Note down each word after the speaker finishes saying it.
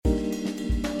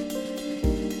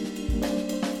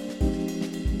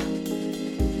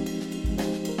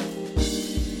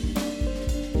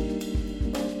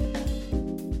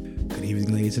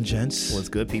ladies and gents. What's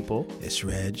good, people? It's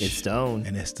Reg. It's Stone.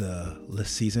 And it's the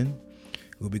list season.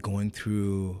 We'll be going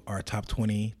through our top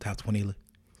 20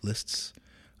 lists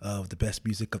of the best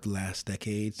music of the last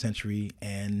decade, century,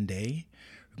 and day.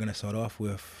 We're going to start off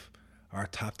with our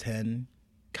top 10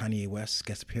 Kanye West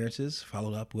guest appearances,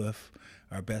 followed up with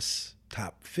our best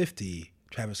top 50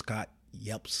 Travis Scott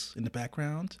yelps in the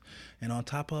background. And on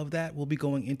top of that, we'll be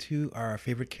going into our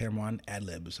favorite Cameron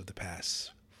ad-libs of the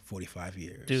past 45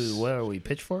 years. Dude, what are we,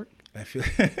 Pitchfork? I feel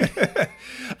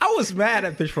I was mad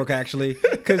at Pitchfork actually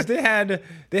because they had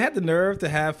the nerve to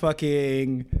have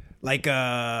fucking like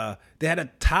they had a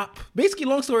top, basically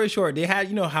long story short, they had,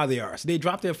 you know how they are, so they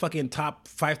dropped their fucking top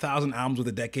 5,000 albums of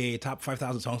the decade, top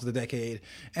 5,000 songs of the decade,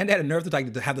 and they had a nerve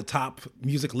to have the top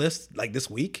music list like this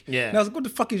week. Yeah, and I was like, what the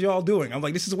fuck is y'all doing? I'm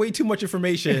like, this is way too much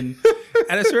information.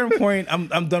 At a certain point,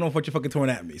 I'm done with what you're fucking throwing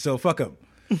at me, so fuck them.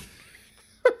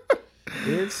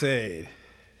 Insane.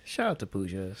 Shout out to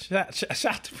Pooja. Shout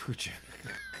out to Pooja.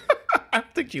 I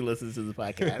think she listens to the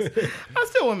podcast. I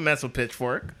still wouldn't mess with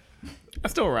Pitchfork. I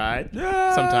still ride.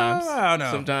 Sometimes. I don't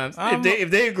know. Sometimes. If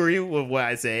they agree with what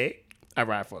I say, I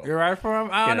ride for them. You ride for them?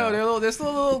 I don't know. They're still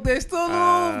a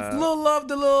little love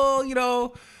the little, you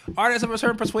know, artists of a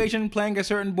certain persuasion playing a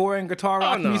certain boring guitar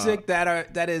rock music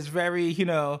that is very, you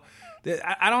know,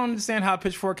 I don't understand how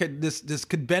Pitchfork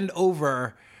could bend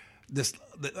over this.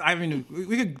 I mean,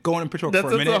 we could go on Pitchfork for a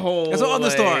minute. That's a whole other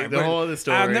story. The whole other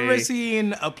story. I've never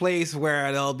seen a place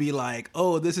where they'll be like,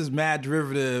 "Oh, this is mad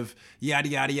derivative, yada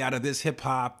yada yada. This hip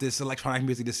hop, this electronic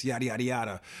music, this yada yada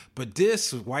yada." But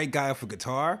this white guy with a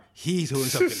guitar, he's doing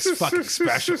something fucking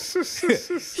special.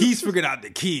 He's figured out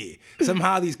the key.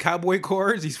 Somehow these cowboy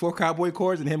chords, these 4 cowboy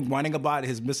chords, and him whining about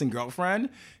his missing girlfriend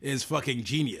is fucking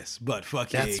genius. But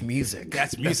fucking that's music.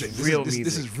 That's music. That's real music.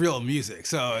 This is real music.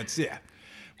 So it's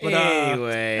But,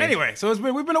 anyway, so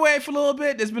we've been away for a little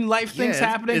bit. There's been life things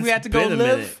happening. We had to go live.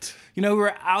 Minute. You know, we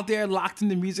were out there locked in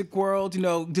the music world. You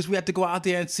know, we had to go out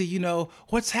there and see, you know,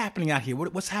 what's happening out here.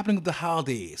 What's happening with the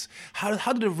holidays?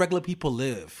 How do the regular people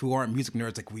live who aren't music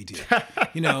nerds like we do?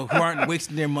 You know, who aren't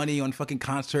wasting their money on fucking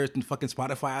concerts and fucking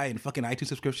Spotify and fucking iTunes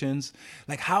subscriptions.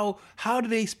 Like, how do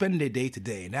they spend their day to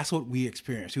day? And that's what we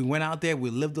experienced. We went out there,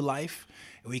 we lived the life,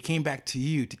 and we came back to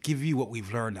you to give you what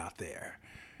we've learned out there.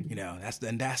 You know,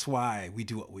 that's why we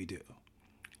do what we do.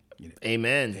 You know,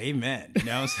 Amen. You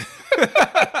know,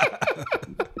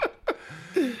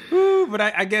 but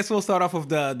I guess we'll start off with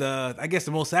the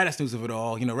most saddest news of it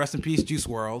all. You know, rest in peace, Juice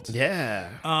WRLD. Yeah.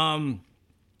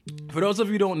 For those of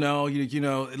you who don't know, you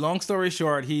know, long story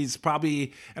short, he's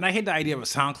probably, and I hate the idea of a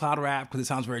SoundCloud rap because it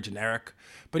sounds very generic,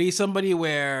 but he's somebody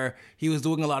where he was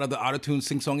doing a lot of the autotune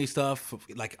sing-songy stuff,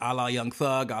 like a la Young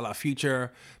Thug, a la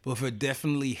Future, but with a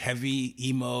definitely heavy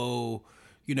emo,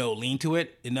 you know, lean to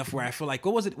it, enough where I feel like,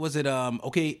 what was it? Was it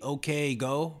OK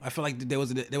Go? I feel like there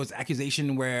was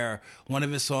accusation where one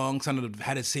of his songs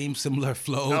had the same similar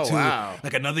flow to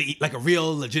like a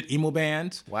real legit emo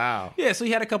band. Wow. Yeah, so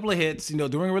he had a couple of hits, you know,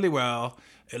 doing really well.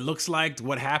 It looks like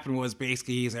what happened was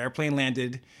basically his airplane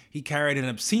landed. He carried an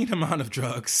obscene amount of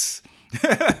drugs,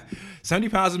 70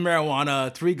 pounds of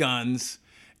marijuana, 3 guns,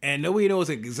 and nobody knows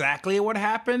exactly what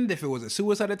happened, if it was a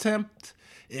suicide attempt,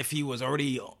 if he was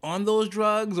already on those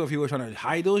drugs, or if he was trying to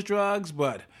hide those drugs.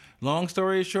 But long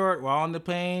story short, while on the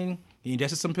plane, he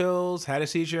ingested some pills, had a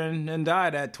seizure, and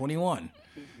died at 21.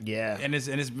 Yeah. And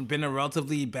it's been a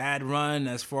relatively bad run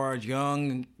as far as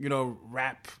young, you know,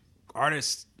 rap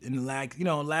artists in the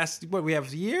last, what, we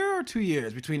have a year or 2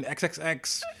 years between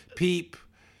XXX, Peep,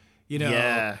 you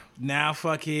know, now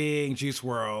fucking Juice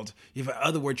WRLD. You've had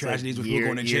other word tragedies with people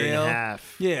going to jail.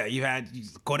 Yeah, you had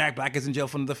Kodak Black is in jail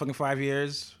for another fucking 4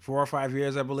 or 5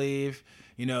 years, I believe.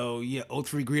 You know,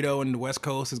 O3 Greedo in the West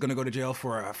Coast is going to go to jail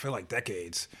for, I feel like,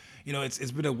 decades. You know,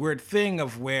 it's been a weird thing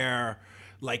of where,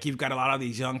 like, you've got a lot of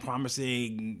these young,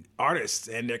 promising artists,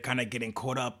 and they're kind of getting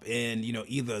caught up in, you know,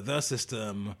 either the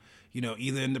system, you know,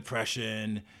 either in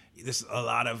depression. There's a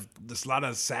lot of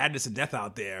sadness and death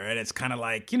out there, and it's kind of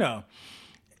like, you know,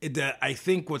 I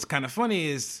think what's kind of funny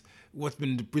is what's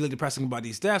been really depressing about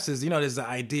these deaths is, you know, there's the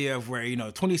idea of where, you know,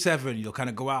 27, you'll kind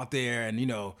of go out there and, you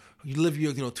know, you live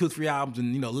your, you know, 2 or 3 albums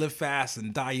and, you know, live fast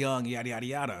and die young, yada, yada,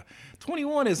 yada.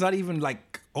 21 is not even,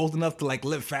 like, old enough to, like,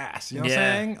 live fast. You know what I'm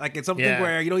saying? Like, it's something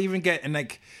where you don't even get, and,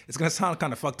 like, it's going to sound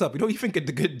kind of fucked up. You don't even get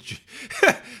the good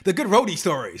roadie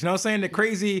stories. You know what I'm saying? The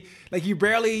crazy, like, you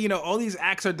barely, you know, all these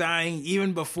acts are dying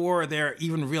even before they're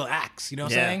even real acts. You know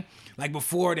what I'm saying? Like,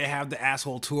 before they have the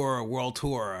asshole tour or world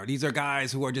tour. These are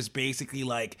guys who are just basically,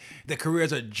 like, their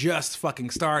careers are just fucking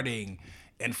starting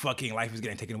and fucking life is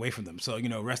getting taken away from them. So, you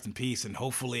know, rest in peace. And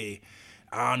hopefully,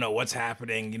 I don't know what's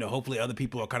happening. Hopefully other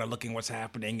people are kind of looking what's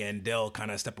happening and they'll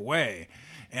kind of step away.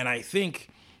 And I think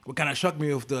what kind of shocked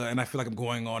me and I feel like I'm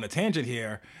going on a tangent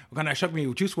here, what kind of shocked me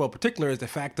with Juice WRLD in particular is the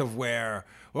fact of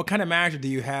what kind of manager do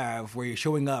you have where you're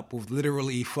showing up with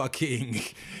literally fucking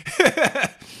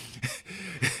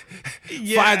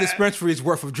 5 dispensaries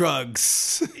worth of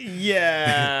drugs.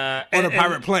 Yeah. On a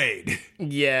pirate plane.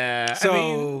 Yeah.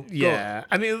 So,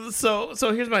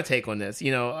 so here's my take on this.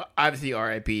 Obviously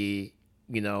RIP,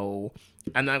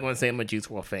 I'm not going to say I'm a Juice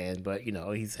WRLD fan, but,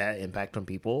 he's had impact on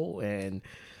people. And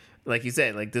like you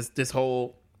said, like this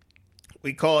whole,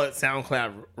 we call it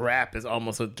SoundCloud rap is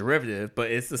almost a derivative,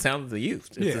 but it's the sound of the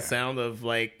youth. It's the sound of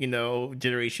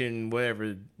generation,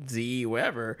 whatever, Z,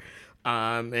 whatever.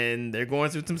 And they're going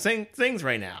through some things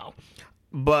right now.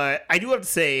 But I do have to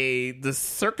say the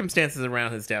circumstances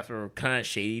around his death were kind of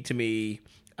shady to me.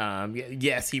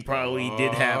 Yes, he probably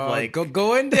did have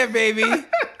go in there, baby.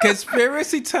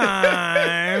 Conspiracy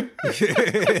time.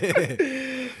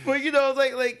 But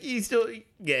he still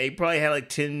he probably had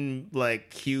 10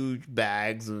 huge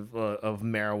bags of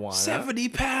marijuana. 70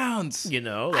 pounds.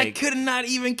 I could not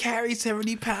even carry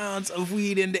 70 pounds of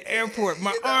weed in the airport.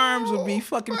 My arms would be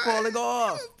fucking falling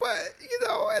off. But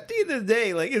at the end of the day,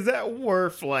 is that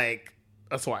worth a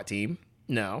SWAT team?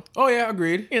 No. Oh yeah,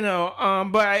 agreed.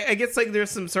 But I guess there's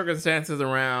some circumstances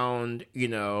around,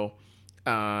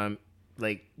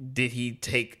 did he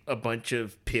take a bunch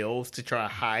of pills to try to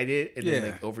hide it and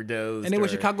then overdose? And it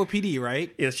was Chicago PD,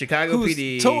 right? It was Chicago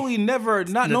PD. Totally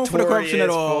not known for the corruption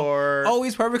at all.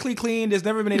 Always perfectly clean. There's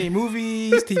never been any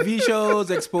movies, TV shows,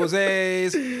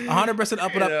 exposés. 100%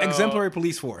 up and up. Exemplary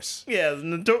police force. Yeah,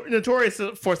 notorious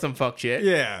for some fuck shit.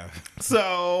 Yeah.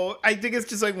 So I think it's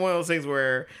just one of those things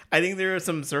where I think there are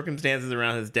some circumstances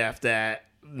around his death that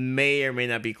may or may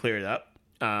not be cleared up.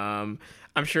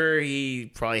 I'm sure he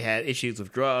probably had issues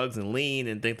with drugs and lean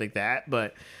and things like that.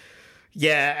 But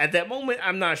yeah, at that moment,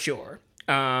 I'm not sure.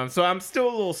 So I'm still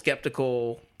a little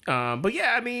skeptical. But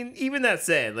yeah, even that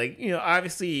said,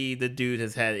 obviously the dude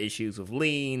has had issues with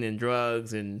lean and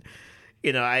drugs. And,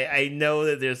 I know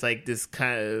that there's this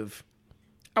kind of,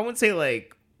 I wouldn't say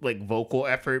vocal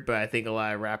effort, but I think a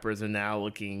lot of rappers are now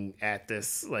looking at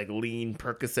this lean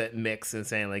Percocet mix and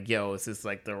saying yo, is this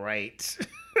the right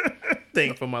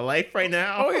thing for my life right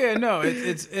now? Oh yeah, no,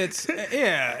 it's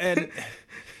yeah,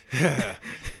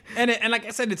 and like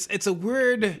I said, it's a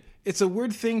weird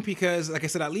thing because like I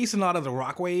said, at least in a lot of the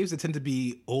rock waves, they tend to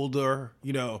be older.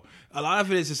 A lot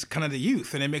of it is just kind of the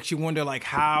youth, and it makes you wonder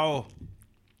how,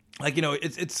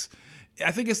 it's.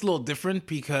 I think it's a little different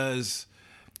because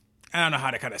I don't know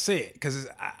how to kind of say it because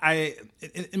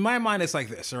in my mind it's like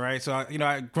this, all right? So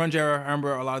grunge era, I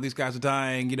remember a lot of these guys are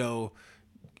dying, and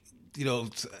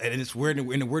it's weird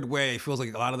in a weird way. It feels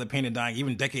like a lot of the pain are dying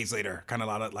even decades later. Kind of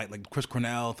a lot of like Chris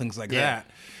Cornell, things like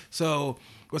that. So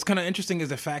what's kind of interesting is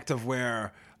the fact of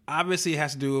where obviously it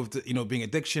has to do with being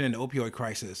addiction and the opioid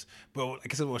crisis. But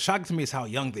like I said, what's shocking to me is how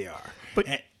young they are. But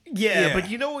but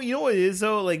you know what it is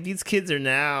though? These kids are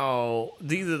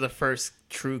these are the first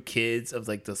true kids of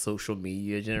the social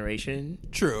media generation.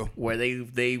 True. Where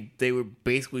they were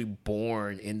basically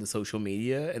born into social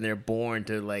media and they're born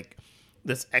to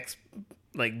this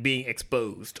being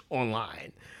exposed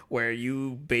online, where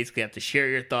you basically have to share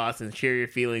your thoughts and share your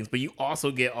feelings, but you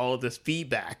also get all of this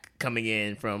feedback coming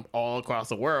in from all across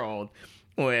the world,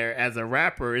 where as a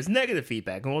rapper is negative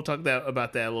feedback, and we'll talk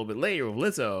about that a little bit later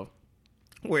with Lizzo,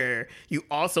 where you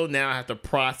also now have to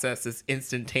process this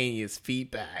instantaneous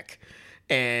feedback.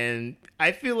 And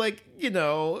I feel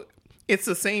it's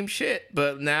the same shit,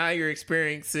 but now you're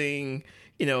experiencing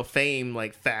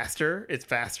fame faster. It's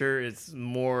faster. It's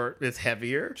more. It's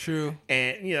heavier. True.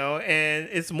 And and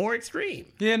it's more extreme.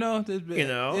 Yeah. No.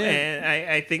 And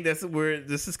I think that's where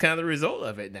this is kind of the result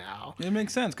of it now. It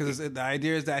makes sense because the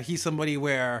idea is that he's somebody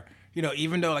where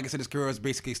even though like I said his career was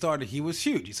basically started, he was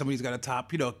huge. He's somebody who's got a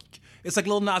top. It's like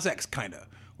Lil Nas X kind of,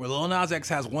 where Lil Nas X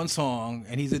has one song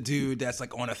and he's a dude that's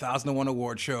on 1,001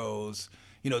 award shows.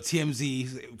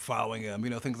 TMZ following him,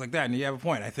 things like that. And you have a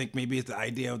point. I think maybe it's the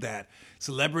idea of that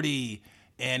celebrity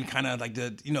and kind of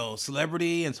the,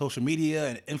 celebrity and social media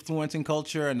and influencing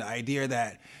culture and the idea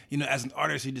that, as an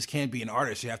artist, you just can't be an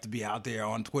artist. You have to be out there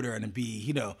on Twitter and be,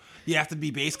 you have to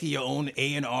be basically your own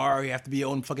A&R. You have to be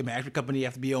your own fucking management company. You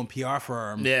have to be your own PR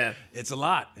firm. Yeah. It's a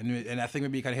lot. And I think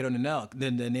maybe you kind of hit on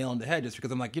the nail on the head just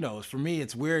because I'm for me,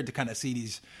 it's weird to kind of see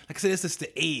these, like I said, it's just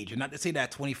the age. And not to say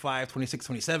that 25, 26,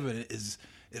 27 is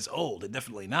is old. They're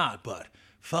definitely not, but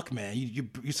fuck, man, you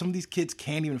some of these kids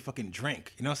can't even fucking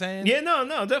drink. You know what I'm saying? Yeah, no,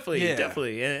 definitely, Yeah.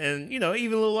 definitely, and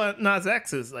even Lil Nas X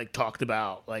has like talked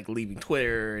about like leaving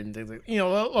Twitter and things like. A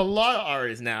lot of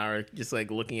artists now are just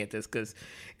like looking at this because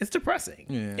it's depressing.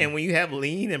 Yeah. And when you have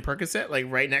lean and Percocet like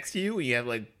right next to you, and you have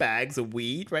like bags of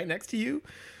weed right next to you,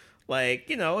 like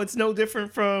it's no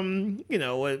different from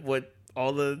what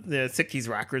all the 60s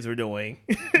rockers were doing.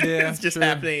 Yeah, it's just true.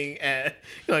 happening at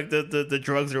like the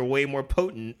drugs are way more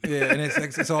potent. Yeah, and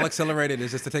it's all accelerated.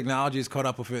 It's just the technology is caught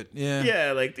up with it. Yeah.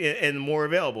 Yeah, like and more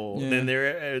available Yeah. than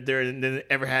there than it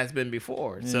ever has been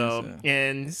before. So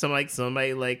and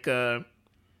somebody like Juice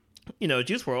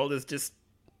WRLD is just,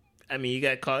 I mean, you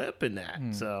got caught up in that.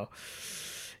 So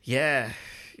yeah,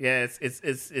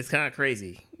 it's kind of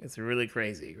crazy. It's really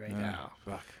crazy right now.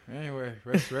 Fuck. Anyway,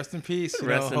 rest in peace.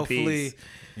 Rest in hopefully, peace.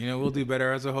 we'll do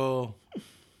better as a whole.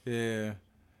 Yeah.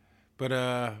 But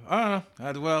I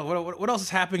don't know. Well, what else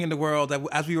is happening in the world that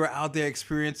as we were out there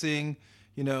experiencing,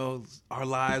 our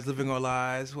lives, living our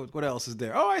lives? What else is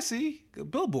there? Oh, I see.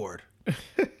 Billboard.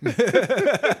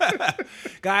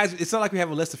 Guys, it's not like we have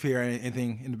a list of here or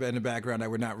anything in the background that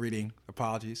we're not reading.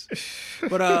 Apologies.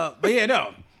 But yeah,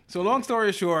 no. So long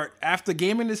story short, after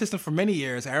gaming the system for many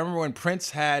years, I remember when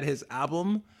Prince had his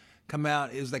album come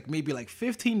out. It was maybe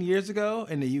 15 years ago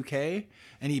in the UK,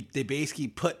 and they basically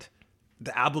put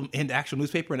the album in the actual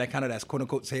newspaper, and that counted as quote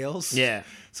unquote sales. Yeah.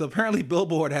 So apparently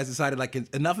Billboard has decided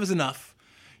enough is enough.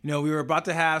 We were about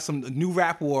to have some new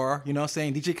rap war,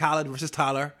 saying DJ Khaled versus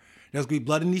Tyler. There's going to be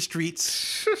blood in these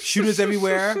streets, shooters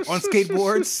everywhere on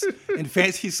skateboards in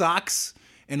fancy socks,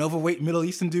 and overweight Middle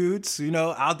Eastern dudes,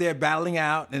 out there battling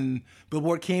out. And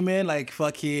Billboard came in like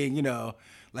fucking,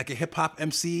 like a hip hop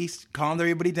MC, calmed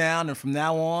everybody down. And from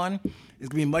now on, it's going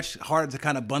to be much harder to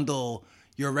kind of bundle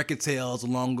your record sales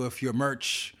along with your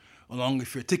merch, along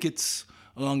with your tickets,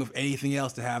 along with anything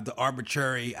else to have the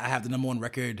arbitrary, I have the number one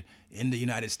record in the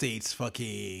United States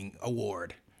fucking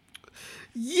award.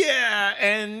 Yeah,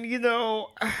 and I don't know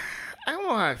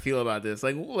how I feel about this.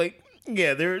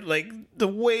 Yeah, they're like the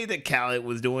way that Khaled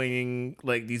was doing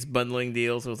like these bundling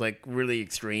deals was like really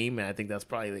extreme, and I think that's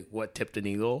probably like what tipped the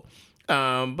needle.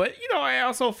 But I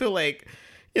also feel like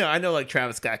I know like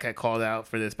Travis Scott got called out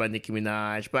for this by Nicki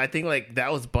Minaj, but I think like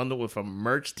that was bundled with a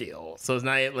merch deal, so it's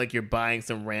not like you're buying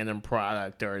some random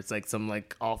product or it's like some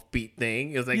like offbeat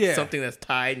thing. It was like something that's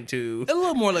tied into a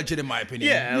little more legit in my opinion.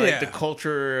 Yeah, like the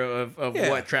culture of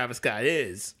what Travis Scott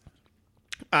is.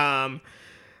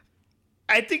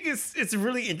 I think it's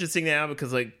really interesting now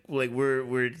because like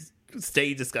we're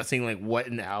stay discussing like what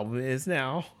an album is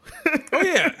now. Oh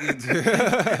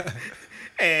yeah.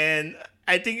 And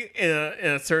I think in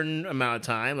a certain amount of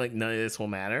time, like none of this will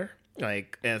matter.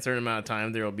 Like in a certain amount of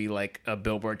time, there will be like a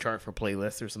Billboard chart for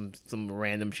playlists or some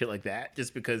random shit like that.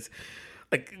 Just because,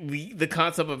 like the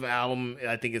concept of an album,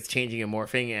 I think it's changing and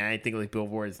morphing, and I think like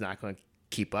Billboard is not going to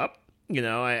keep up.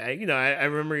 I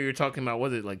remember you were talking about,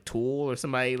 was it like Tool or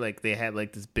somebody, like they had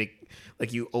like this big,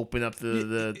 like you open up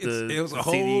it was a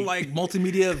whole CD. like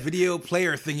multimedia video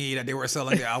player thingy that they were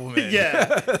selling the album in.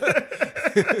 Yeah.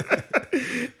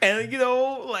 And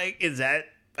like, is that,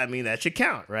 I mean, that should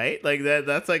count, right? Like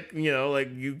that's like,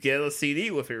 like you get a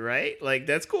CD with it, right? Like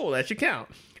that's cool, that should count.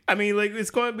 I mean, like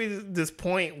it's going to be this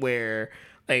point where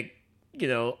like,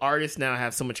 artists now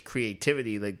have so much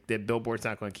creativity like that Billboard's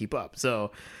not going to keep up.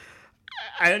 So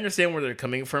I understand where they're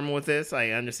coming from with this.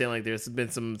 I understand like there's been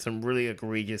some really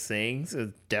egregious things.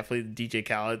 Definitely DJ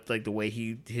Khaled, like the way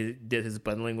he did his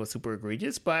bundling was super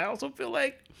egregious. But I also feel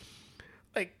like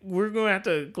we're going to have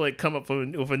to like come up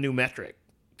with a new metric,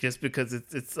 just because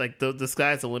it's like the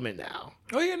sky's the limit now.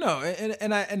 Oh yeah, no,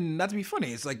 and not to be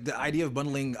funny, it's like the idea of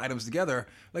bundling items together.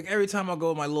 Like every time I'll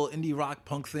go my little indie rock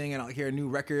punk thing and I'll hear a new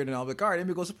record and I'll be like, all right, let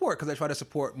me go support, because I try to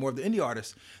support more of the indie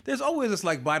artists. There's always this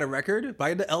like buy the record,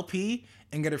 buy the LP,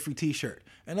 and get a free T-shirt.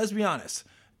 And let's be honest,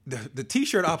 the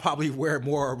T-shirt I'll probably wear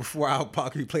more before I'll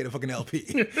probably play the fucking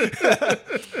LP.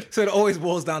 So it always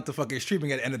boils down to fucking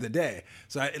streaming at the end of the day.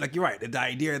 So like you're right, the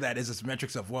idea that is this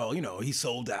metrics of, well, he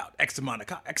sold out X amount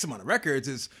of records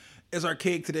is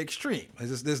archaic to the extreme.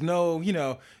 There's no,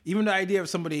 even the idea of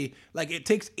somebody, like it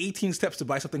takes 18 steps to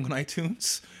buy something on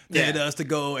iTunes than it does to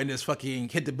go and just fucking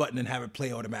hit the button and have it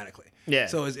play automatically. Yeah.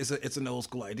 So it's an old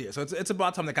school idea. So it's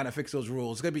about time to kind of fix those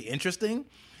rules. It's going to be interesting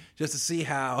just to see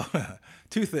how,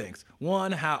 two things.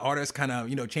 One, how artists kind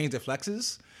of, change their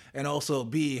flexes. And also,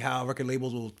 B, how record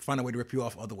labels will find a way to rip you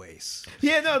off other ways.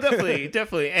 Yeah, no, definitely,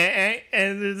 definitely.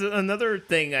 And there's another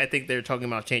thing I think they're talking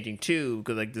about changing too,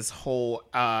 because like this whole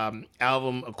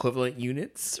album equivalent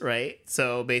units, right?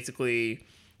 So basically,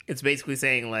 it's basically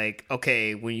saying like,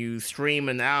 okay, when you stream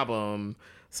an album,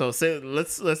 So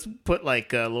let's put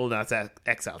like Lil Nas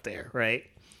X out there, right?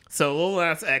 So Lil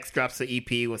Nas X drops the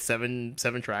EP with seven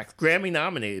tracks, Grammy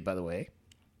nominated, by the way.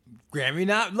 Grammy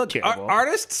not look Terrible.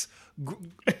 artists.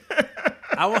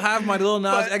 I will have my Lil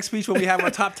Nas X speech when we have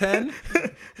our top 10.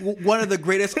 One of the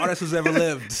greatest artists who's ever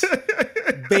lived.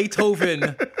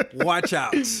 Beethoven, watch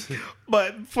out.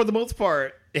 But for the most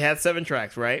part, it had 7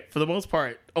 tracks, right? For the most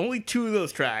part, only 2 of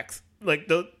those tracks, like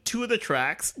the 2 of the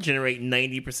tracks generate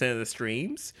 90% of the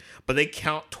streams, but they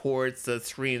count towards the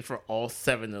streams for all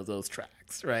 7 of those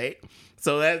tracks, right?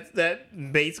 So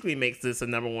that basically makes this a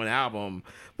 #1 album,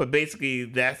 but basically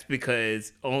that's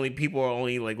because people are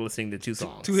only like listening to 2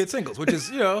 songs, 2 hit singles, which is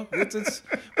it's.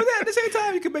 But at the same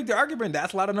time, you could make the argument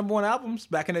that's a lot of #1 albums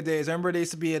back in the days. I remember there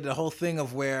used to be the whole thing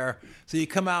of where you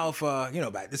come out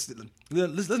with back this.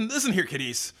 Listen here,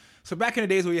 kiddies. So back in the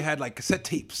days where you had like cassette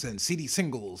tapes and CD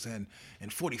singles and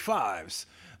 45s,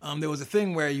 there was a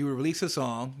thing where you would release a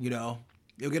song, you'll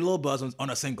get a little buzz on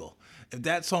a single. If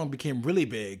that song became really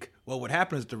big, what would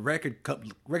happen is the record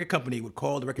company would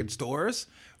call the record stores,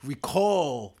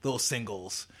 recall those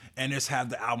singles, and just have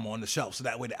the album on the shelf. So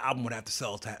that way the album would have to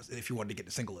sell if you wanted to get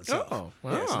the single itself. Oh,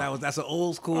 wow. Yeah, so that's an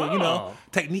old school,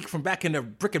 technique from back in the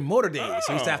brick and mortar days.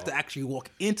 So you used to have to actually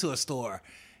walk into a store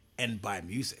and buy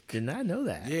music. Did not know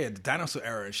that. Yeah, the dinosaur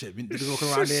era and shit. Just walking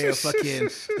around there fucking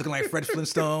looking like Fred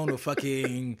Flintstone or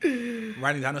fucking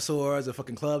riding dinosaurs or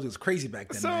fucking clubs. It was crazy back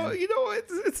then. So, man.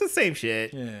 it's the same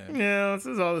shit. Yeah. It's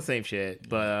all the same shit.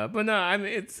 But no, I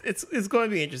mean it's going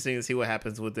to be interesting to see what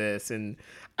happens with this, and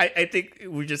I think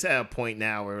we're just at a point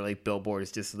now where like Billboard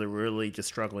is they're really just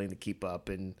struggling to keep up,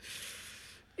 and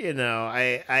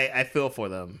I feel for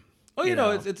them. Oh,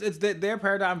 it's their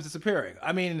paradigm is disappearing.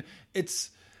 I mean,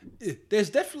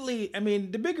 there's definitely,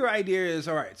 the bigger idea is,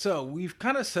 all right, so we've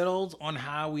kind of settled on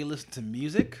how we listen to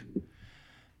music.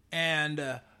 And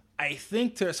I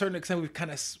think to a certain extent,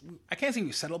 I can't say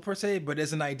we've settled per se, but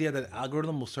there's an idea that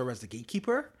algorithm will serve as the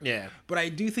gatekeeper. Yeah. But I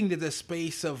do think that the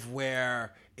space of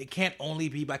where it can't only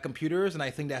be by computers, and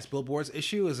I think that's Billboard's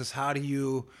issue, is just how do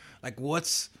you,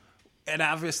 and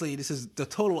obviously this is the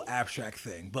total abstract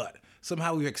thing, but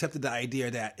somehow we've accepted the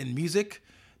idea that in music,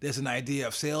 there's an idea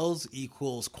of sales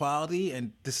equals quality,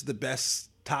 and this is the best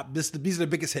these are the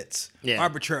biggest hits,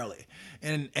 arbitrarily.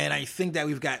 And I think that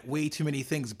we've got way too many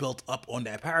things built up on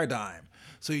that paradigm.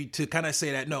 So to kind of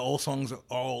say that, no, all songs are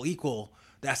all equal,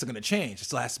 that's not going to change. It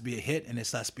still has to be a hit, and it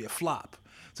still has to be a flop.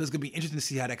 So it's going to be interesting to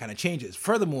see how that kind of changes.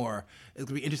 Furthermore, it's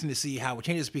going to be interesting to see how it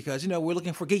changes because, we're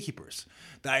looking for gatekeepers.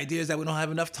 The idea is that we don't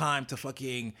have enough time to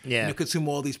fucking consume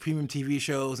all these premium TV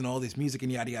shows and all this music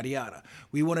and yada, yada, yada.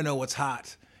 We want to know what's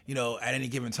hot, at any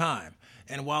given time.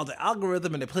 And while the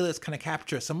algorithm and the playlist kind of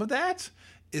capture some of that,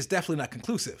 it's definitely not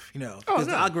conclusive, because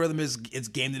the algorithm it's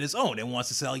gamed in its own. It wants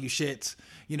to sell you shit.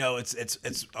 Wait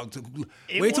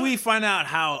till we find out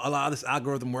how a lot of this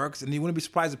algorithm works, and you wouldn't be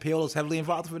surprised if payola is heavily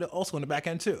involved with it also in the back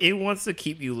end too. It wants to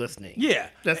keep you listening. Yeah,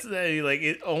 that's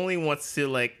it only wants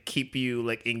to keep you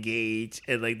engaged,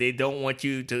 and they don't want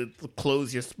you to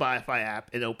close your Spotify app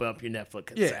and open up your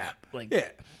Netflix app.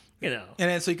 And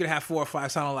then so you could have 4 or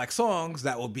 5 sound alike songs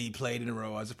that will be played in a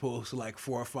row, as opposed to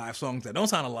 4 or 5 songs that don't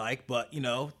sound alike, but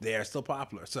they're still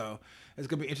popular. So it's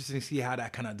gonna be interesting to see how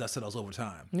that kind of dust settles over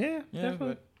time. Yeah, definitely.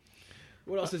 But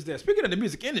what else is there? Speaking of the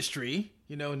music industry,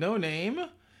 No Name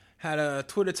had a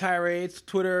Twitter tirade,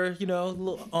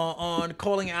 on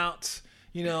calling out,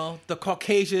 the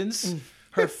Caucasians,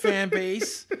 her fan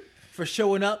base, for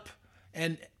showing up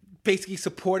and basically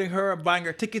supporting her, buying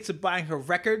her tickets and buying her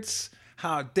records.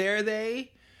 How dare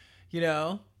they?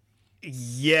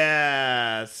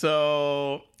 Yeah.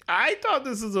 So I thought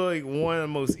this was one of the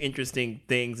most interesting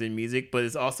things in music, but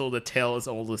it's also the tale as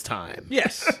old as time.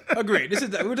 Yes, agreed. This is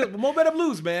more better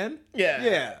blues, man.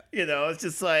 Yeah. It's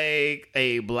just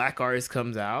a black artist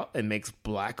comes out and makes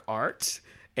black art,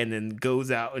 and then goes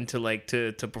out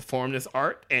into to perform this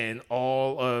art, and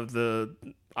all of the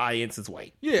audience is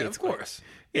white. Yeah, of course.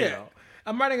 You know.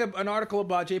 I'm writing an article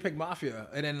about JPEG Mafia,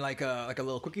 and then a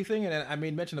little quickie thing, and then I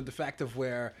made mention of the fact of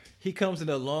where he comes in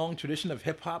a long tradition of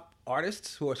hip hop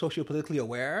artists who are sociopolitically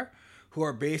aware, who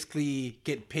are basically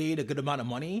get paid a good amount of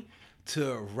money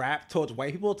to rap towards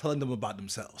white people, telling them about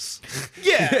themselves.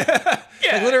 Yeah.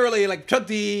 Literally, Chuck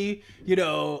D,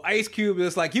 Ice Cube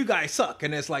is you guys suck,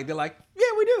 and it's they're yeah,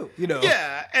 we do,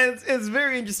 Yeah, and it's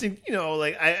very interesting.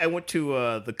 I went to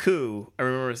the Coup. I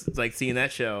remember seeing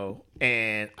that show,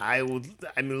 and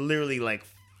literally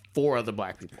 4 other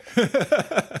black people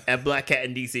at Black Cat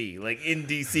in DC. In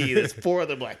DC, there's 4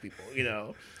 other black people.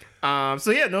 So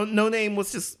yeah, no Name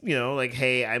was just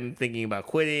hey, I'm thinking about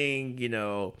quitting.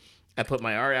 I put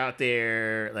my art out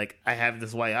there. Like, I have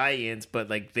this white audience, but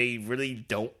like they really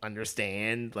don't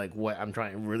understand like what I'm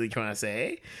really trying to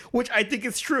say, which I think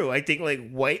is true. I think like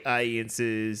white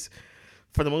audiences,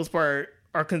 for the most part,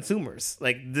 are consumers.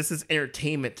 Like, this is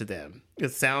entertainment to them.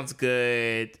 It sounds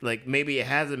good. Like, maybe it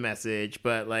has a message,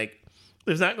 but like,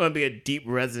 there's not going to be a deep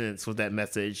resonance with that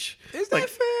message. Is like, that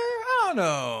fair? I don't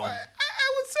know. I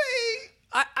would say.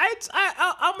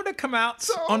 I'm gonna come out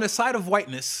on the side of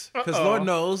whiteness because Lord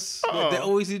knows they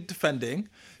always need defending.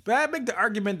 But I make the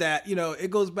argument that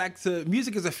it goes back to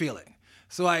music is a feeling.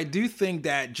 So I do think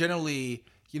that generally,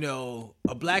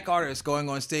 a black artist going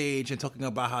on stage and talking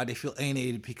about how they feel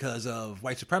alienated because of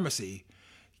white supremacy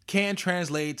can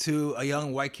translate to a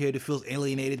young white kid who feels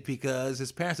alienated because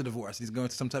his parents are divorced. He's going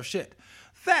through some tough shit.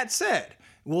 That said,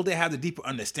 will they have the deeper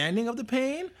understanding of the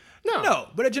pain? No.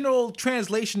 But a general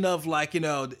translation of like,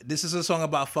 this is a song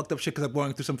about fucked up shit because I'm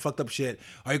going through some fucked up shit.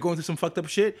 Are you going through some fucked up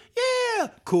shit? Yeah.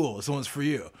 Cool. This one's for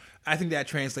you. I think that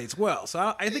translates well.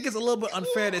 So I think it's a little bit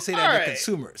unfair to say that they're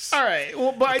consumers. All right.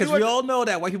 Well, but because we all know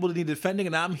that white people need defending,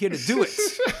 and I'm here to do it.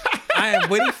 I am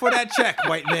waiting for that check,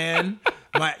 white man.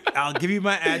 I'll give you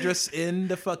my address in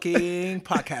the fucking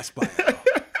podcast bio.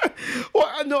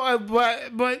 Well, no,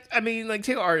 but I mean, like,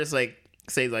 take artists like,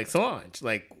 say, like Solange.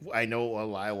 Like, I know a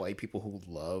lot of white people who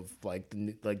love like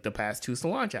the past 2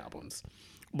 Solange albums,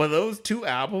 but those 2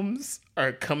 albums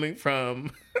are coming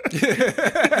from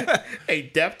a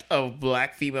depth of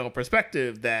black female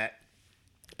perspective that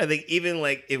I think even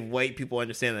like if white people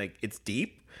understand like it's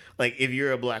deep. Like, if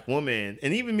you're a black woman,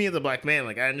 and even me as a black man,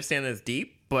 like, I understand it's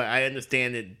deep, but I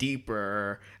understand it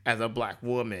deeper as a black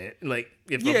woman. Like,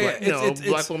 if a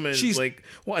black woman like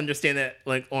will understand that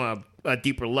like on a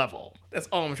deeper level. That's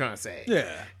all I'm trying to say.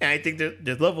 Yeah, and I think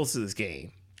there's levels to this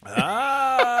game.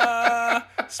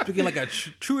 Speaking like a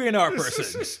true A&R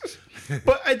person.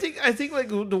 But I think like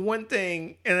the one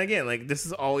thing, and again, like this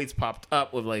has always popped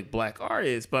up with like black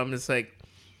artists, but I'm just like,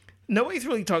 nobody's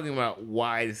really talking about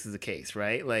why this is the case,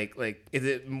 right? Like, is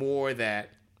it more that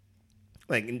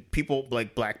like people,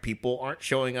 like black people, aren't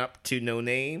showing up to No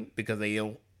Name because they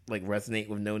don't like resonate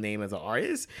with No Name as an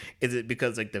artist? Is it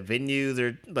because like the venues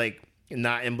are like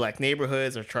not in black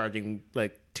neighborhoods or charging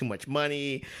like too much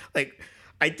money? Like,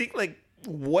 I think like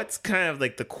what's kind of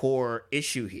like the core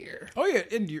issue here? Oh yeah,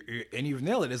 and you've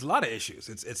nailed it. There's a lot of issues.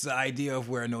 It's the idea of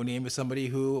where No Name is somebody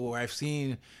who, or I've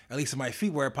seen at least in my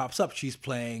feed where it pops up, she's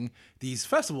playing these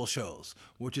festival shows,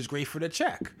 which is great for the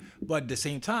check. But at the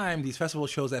same time, these festival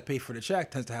shows that pay for the check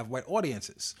tends to have white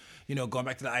audiences. Going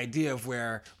back to the idea of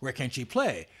where can she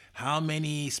play? How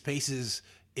many spaces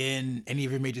in any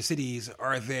of your major cities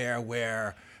are there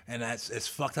where, and it's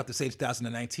fucked up to say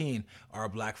 2019, are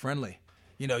black friendly?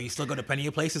 You still go to plenty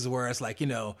of places where it's like,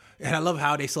 and I love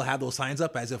how they still have those signs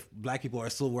up as if black people are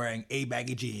still wearing A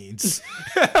baggy jeans,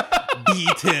 B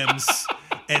Tims,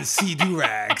 and C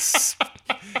do-rags.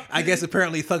 I guess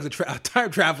apparently thugs are time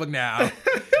traveling now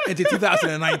into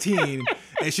 2019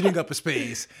 and shooting up a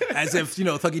space as if,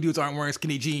 thuggy dudes aren't wearing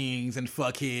skinny jeans and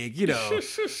fucking,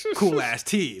 cool ass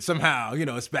tees. Somehow,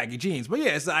 it's baggy jeans. But yeah,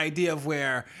 it's the idea of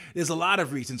where there's a lot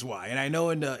of reasons why. And I know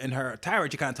in her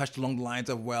tirade, you kind of touched along the lines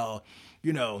of, well,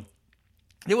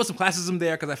 there was some classism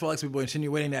there because I felt like some people were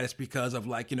insinuating that it's because of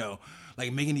like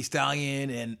Megan Thee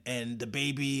Stallion and the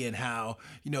baby and how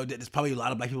there's probably a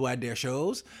lot of black people at their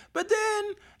shows. But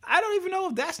then I don't even know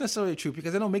if that's necessarily true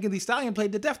because I know Megan Thee Stallion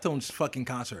played the Deftones fucking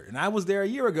concert and I was there a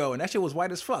year ago and that shit was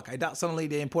white as fuck. I doubt suddenly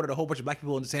they imported a whole bunch of black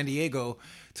people into San Diego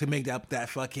to make that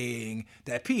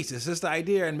piece. It's just the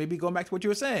idea, and maybe going back to what you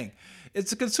were saying,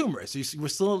 it's a consumer. So we're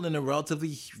still in a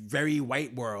relatively very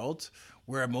white world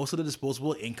where most of the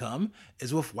disposable income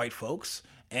is with white folks,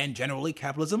 and generally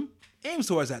capitalism aims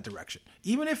towards that direction.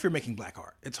 Even if you're making black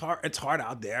art, it's hard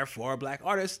out there for black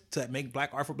artists to make black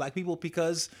art for black people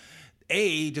because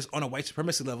just on a white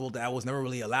supremacy level, that was never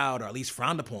really allowed or at least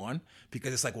frowned upon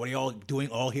because it's like, what are y'all doing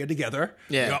all here together?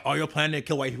 Yeah. Are y'all planning to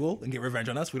kill white people and get revenge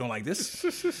on us? We don't like this.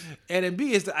 And then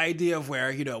B is the idea of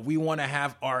where, we want to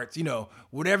have art,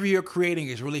 whatever you're creating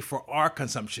is really for our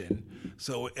consumption.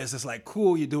 So it's just like,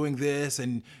 cool, you're doing this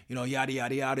and, yada,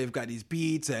 yada, yada. You've got these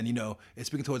beats and, it's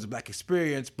speaking towards the black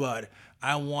experience, but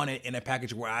I want it in a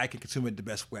package where I can consume it the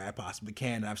best way I possibly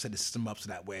can. And I've set the system up so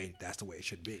that way, that's the way it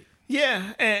should be.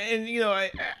 Yeah, and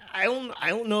I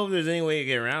don't know if there's any way to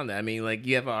get around that. I mean, like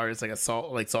you have an artist like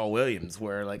Saul Williams,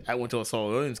 where like I went to a Saul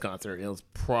Williams concert and it was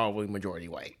probably majority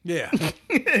white. Yeah,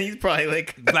 and he's probably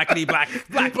like blackity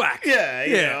black. Yeah,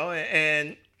 you know,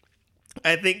 and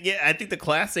I think the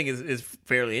class thing is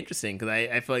fairly interesting because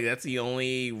I feel like that's the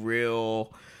only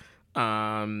real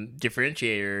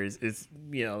differentiators is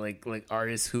like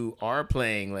artists who are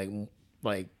playing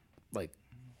like like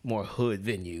more hood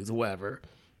venues or whatever,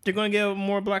 they're going to get a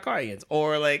more black audience,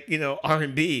 or like, you know,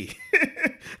 R&B,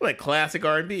 like classic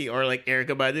R&B, or like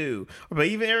Erykah Badu, but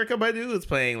even Erykah Badu is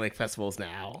playing like festivals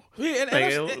now. Yeah,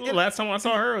 and last time I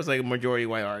saw her, it was like a majority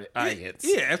white audience.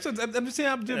 Yeah, I'm just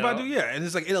saying Badu, yeah, and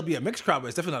it's like it'll be a mixed crowd, but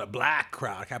it's definitely not a black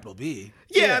crowd, capital B.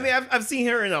 Yeah, I mean, I've seen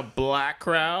her in a black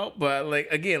crowd, but like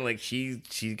again, like she's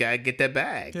got to get that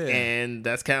bag, and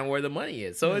that's kind of where the money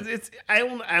is. So it's I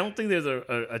don't think there's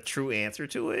a true answer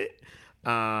to it.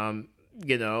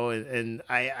 You know, and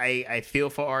I feel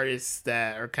for artists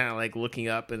that are kind of like looking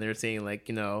up and they're saying like,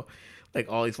 you know, like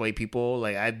all these white people.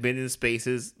 Like I've been in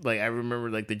spaces, like I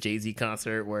remember like the Jay-Z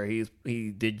concert where he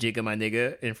did Jigga My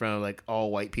Nigga in front of like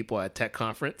all white people at a tech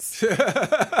conference,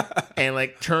 and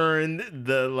like turned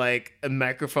the like a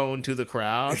microphone to the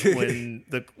crowd when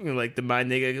the like the My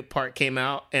Nigga part came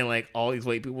out, and like all these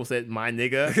white people said My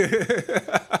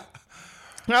Nigga.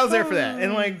 I was there for that,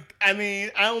 and like, I mean,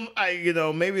 you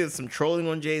know, maybe there's some trolling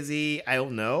on Jay-Z, I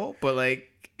don't know, but like,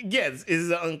 yeah, it's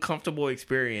an uncomfortable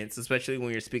experience, especially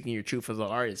when you're speaking your truth as an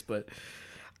artist. But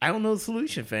I don't know the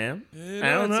solution, fam. I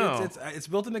don't know. It's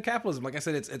built into capitalism. Like I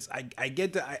said, I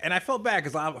get that, and I felt bad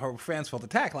because a lot of her fans felt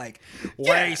attacked. Like,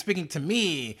 why are you speaking to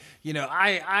me? You know,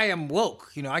 I am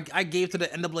woke. You know, I gave to the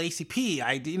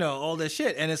NAACP. You know, all this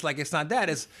shit, and it's like it's not that.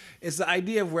 It's the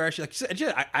idea of where she, like she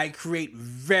said, I create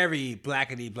very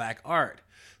blackety black art.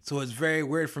 So it's very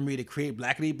weird for me to create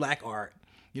blackety black art.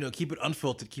 You know, keep it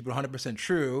unfiltered, keep it 100%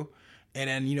 true, and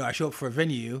then you know I show up for a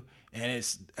venue. And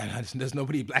there's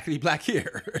nobody blackety black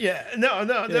here. Yeah, no,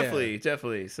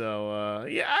 definitely. So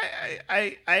yeah,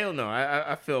 I don't know.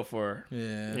 I feel for her.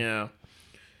 Yeah, you know.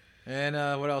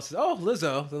 And what else? Oh,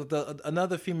 Lizzo,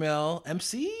 another female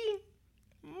MC.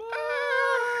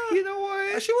 You know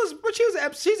what? She was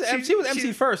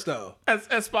MC first though. As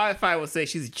Spotify would say,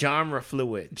 she's genre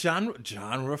fluid. Genre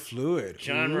fluid.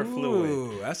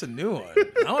 Ooh, that's a new one.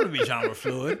 I want to be genre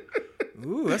fluid.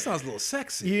 Ooh, that sounds a little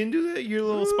sexy. You didn't do that? Your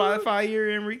little Spotify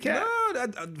year-end recap? No,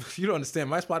 you don't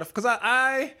understand my Spotify. Because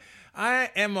I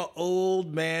am an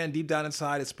old man deep down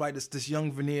inside, despite this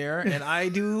young veneer. And I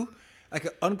do, like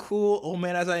an uncool old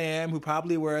man as I am, who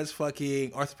probably wears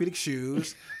fucking orthopedic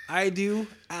shoes, I do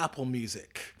Apple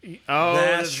Music. Oh,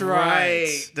 that's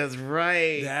right. That's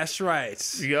right. That's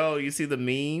right. Yo, you see the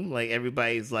meme? Like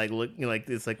everybody's like looking like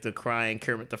this, like the crying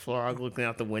Kermit the Frog looking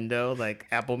out the window, like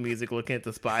Apple Music looking at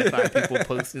the Spotify people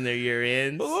posting their year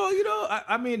ends. Well, you know,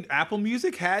 I mean, Apple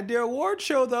Music had their award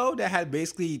show though that had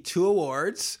basically 2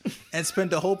 awards and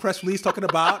spent the whole press release talking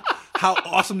about how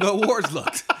awesome the awards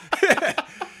looked.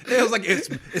 It was like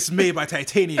it's made by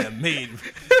titanium, made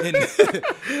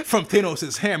from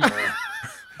Thanos' hammer,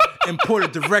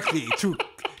 imported directly to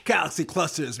Galaxy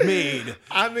clusters, made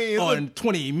on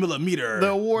 20 millimeter. The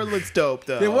award looks dope,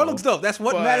 though. The award looks dope. That's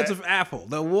what matters with Apple.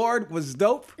 The award was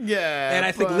dope. Yeah, and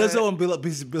I think Lizzo and Billie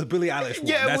Eilish won.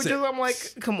 Yeah, that's which is, I'm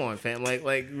like, come on, fam.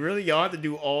 Like really, y'all have to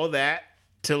do all that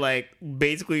to like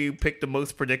basically pick the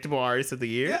most predictable artist of the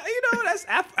year. Yeah, you know, that's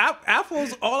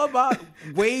Apple's all about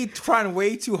trying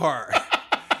way too hard.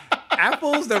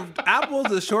 Apple's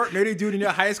the short nerdy dude in your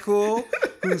high school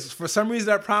who's for some reason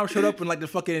at prom showed up in like the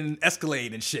fucking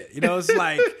Escalade and shit. You know, it's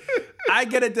like I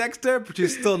get it, Dexter, but you're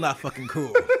still not fucking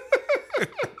cool.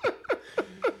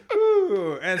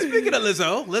 Ooh, and speaking of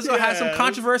Lizzo had some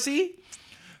controversy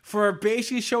for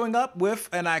basically showing up with,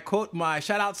 and I quote my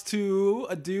shout outs to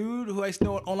a dude who I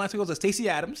know online circles as Stacey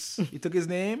Adams. He took his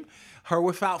name, her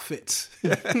with outfit.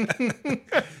 Ooh,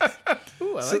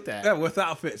 I like that. Yeah, with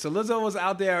outfit. So Lizzo was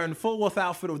out there in full with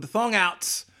outfit with the thong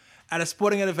out at a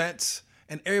sporting event,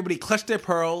 and everybody clutched their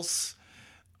pearls.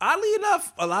 Oddly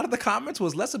enough, a lot of the comments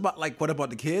was less about like, what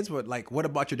about the kids, but like, what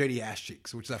about your dirty ass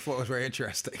cheeks, which I thought was very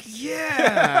interesting.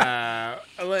 Yeah.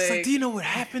 It's like, do you know what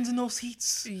happens in those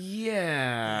heats?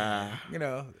 Yeah. You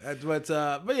know, but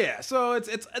yeah, so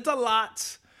it's a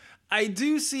lot. I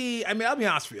do see, I mean, I'll be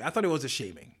honest with you, I thought it was a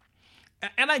shaming.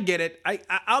 And I get it.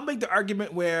 I'll make the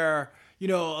argument where, you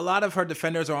know, a lot of her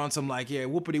defenders are on some like, yeah,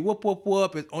 whoopity whoop whoop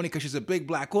whoop, it's only because she's a big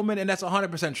black woman, and that's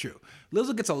 100% true.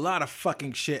 Lizzo gets a lot of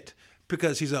fucking shit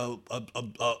because she's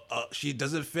she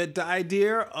doesn't fit the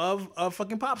idea of a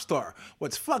fucking pop star.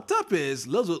 What's fucked up is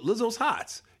Lizzo's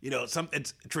hot. You know,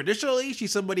 it's traditionally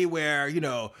she's somebody where, you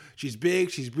know, she's big,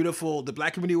 she's beautiful, the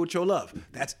black community would show love.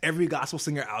 That's every gospel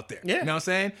singer out there. Yeah. You know what I'm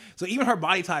saying? So even her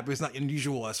body type is not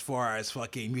unusual as far as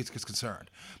fucking music is concerned.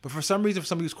 But for some reason, for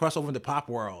somebody who's crossed over in the pop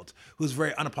world, who's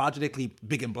very unapologetically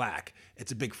big and black,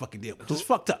 it's a big fucking deal. Which is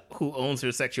fucked up. Who owns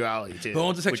her sexuality too. Who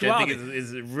owns her sexuality. Which I think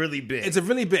is really big. It's a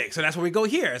really big. So that's where we go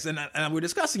here. And we're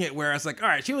discussing it where it's like, all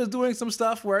right, she was doing some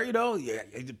stuff where, you know, yeah,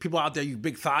 people out there, you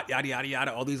big thought, yada, yada,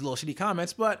 yada, all these little shitty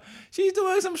comments. But what? She's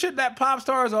doing some shit that pop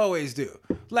stars always do.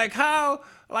 Like how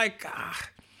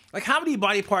many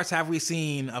body parts have we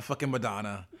seen of fucking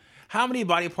Madonna? How many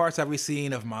body parts have we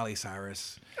seen of Miley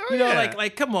Cyrus? You know,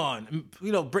 like, come on.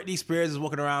 You know, Britney Spears is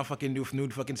walking around fucking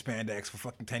nude fucking spandex for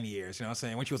fucking 10 years, you know what I'm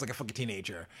saying? When she was like a fucking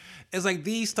teenager. It's like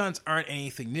these stunts aren't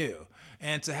anything new.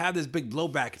 And to have this big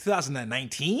blowback in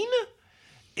 2019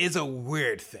 is a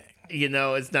weird thing. You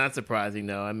know, it's not surprising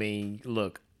though. I mean,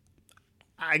 look,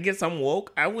 I guess I'm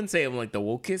woke. I wouldn't say I'm like the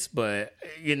wokest, but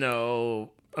you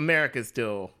know, America's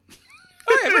still...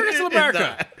 Oh, yeah, America's still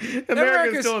America.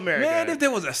 America's still America. Man, if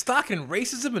there was a stock in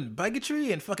racism and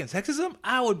bigotry and fucking sexism,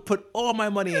 I would put all my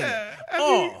money in it. I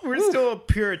mean, we're still a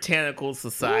puritanical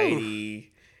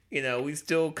society. You know, we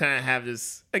still kind of have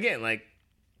this, again, like,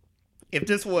 if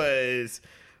this was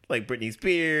like Britney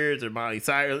Spears or Miley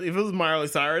Cyrus, if it was Miley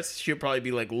Cyrus, she'd probably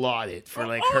be like lauded for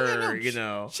like her, you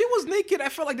know. She was naked. I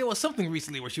felt like there was something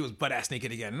recently where she was butt ass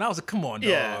naked again, and I was like, "Come on,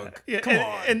 dog, come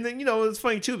on." And then you know it's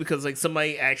funny too because like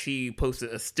somebody actually posted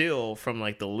a still from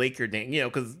like the Laker dance, you know,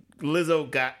 because Lizzo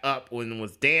got up when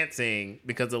was dancing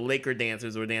because the Laker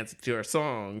dancers were dancing to her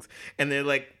songs, and they're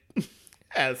like.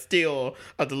 A still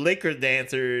of the Laker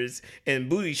dancers in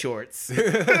booty shorts,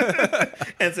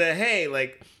 and said, "Hey,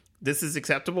 like." This is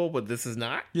acceptable, but this is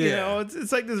not. Yeah. You know,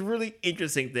 it's like this really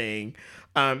interesting thing.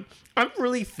 I'm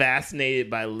really fascinated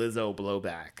by Lizzo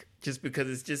blowback just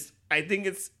because I think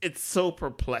it's so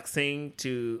perplexing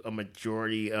to a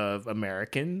majority of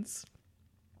Americans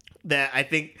that I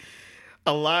think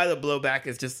a lot of the blowback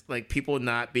is just like people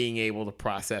not being able to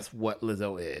process what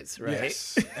Lizzo is, right?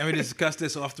 Yes. And we discussed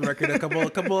this off the record a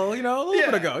couple, you know, a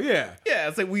little bit ago. Yeah. Yeah.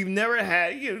 It's like we've never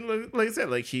had, you know, like I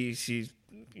said, like she's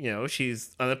you know,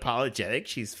 she's unapologetic.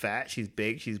 She's fat. She's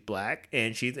big. She's black,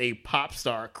 and she's a pop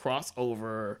star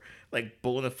crossover, like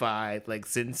bona fide, like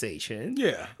sensation.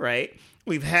 Yeah. Right.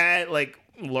 We've had like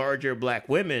larger black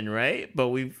women, right? But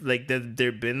we've like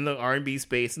there've been the R&B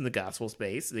space and the gospel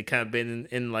space. They kind of been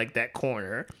in like that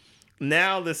corner.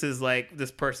 Now this is like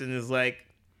this person is like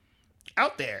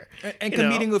out there and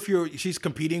she's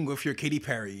competing with your Katy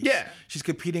Perry. Yeah, she's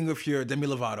competing with your Demi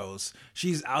Lovato's.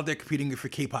 She's out there competing with your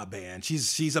K-pop band.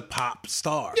 She's a pop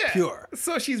star, pure.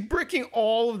 So she's breaking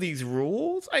all of these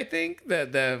rules. I think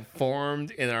that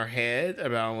formed in our head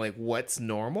about like what's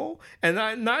normal, and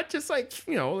not just like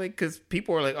you know like because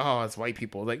people are like, oh, it's white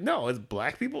people. Like no, it's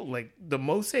black people. Like the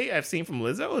most hate I've seen from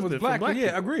Lizzo has been black, from black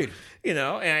people. Agreed. You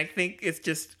know, and I think it's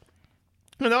just,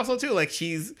 and also too like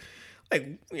she's. Like,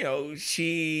 you know,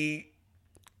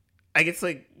 I guess,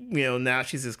 like, you know, now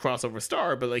she's this crossover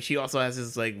star, but, like, she also has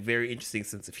this, like, very interesting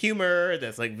sense of humor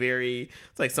that's, like,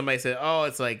 it's like somebody said, oh,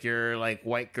 it's like you're, like,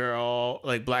 white girl,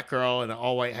 like, black girl in an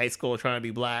all-white high school trying to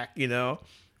be black, you know?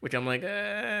 Which I'm like,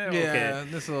 okay.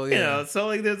 You know, so,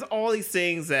 like, there's all these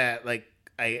things that, like,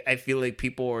 I feel like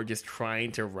people are just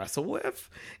trying to wrestle with,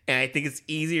 and I think it's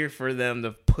easier for them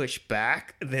to push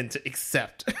back than to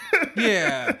accept.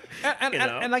 Yeah,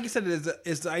 and like you said,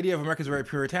 it's the idea of America is very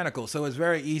puritanical, so it's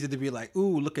very easy to be like,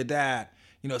 "Ooh, look at that."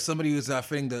 You know, somebody who's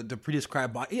fitting the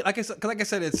pre-described body. Like I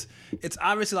said, it's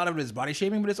obviously a lot of it is body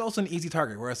shaming, but it's also an easy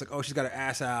target where it's like, oh, she's got her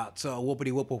ass out, so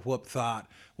whoopity whoop whoop whoop thought,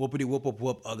 whoopity whoop whoop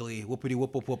whoop ugly, whoopity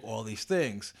whoop whoop whoop all these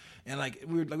things. And like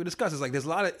we discussed, it's like there's a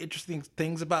lot of interesting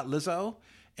things about Lizzo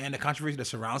and the controversy that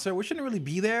surrounds her, which shouldn't really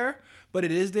be there, but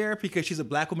it is there because she's a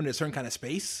black woman in a certain kind of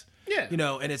space. Yeah. You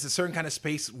know, and it's a certain kind of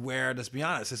space where, let's be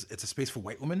honest, it's a space for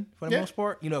white women for the most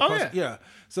part. You know,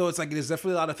 So it's like there's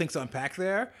definitely a lot of things to unpack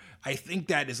there. I think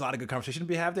that there's a lot of good conversation to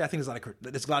be had there. I think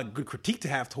there's a lot of good critique to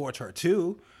have towards her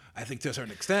too. I think to a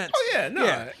certain extent. Oh yeah, no.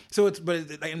 Yeah. So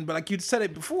but like you said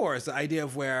it before, it's the idea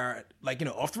of where, like, you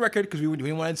know, off the record, because we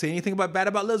didn't want to say anything bad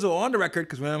about Lizzo on the record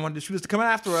because we didn't want the shooters to come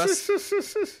after us.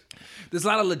 There's a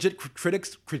lot of legit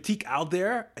critique out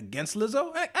there against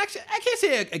Lizzo. Actually, I can't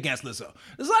say against Lizzo.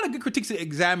 There's a lot of good critiques to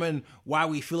examine why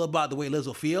we feel about the way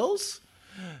Lizzo feels.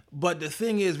 But the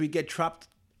thing is, we get tripped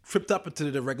up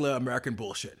into the regular American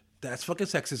bullshit. That's fucking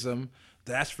sexism.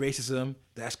 That's racism.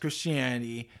 That's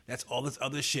Christianity. That's all this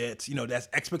other shit. You know, that's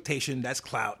expectation. That's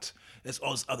clout. That's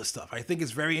all this other stuff. I think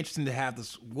it's very interesting to have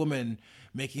this woman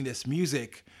making this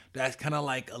music that's kind of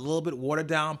like a little bit watered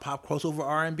down pop crossover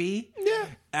R&B. Yeah.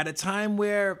 At a time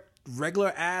where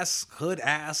regular ass, hood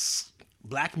ass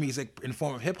black music in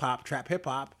form of hip hop, trap hip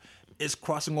hop, is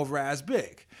crossing over as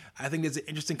big. I think there's an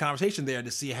interesting conversation there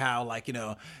to see how, like, you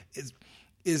know,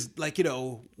 is like, you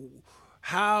know,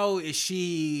 how is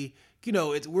she, you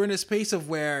know, we're in a space of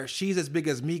where she's as big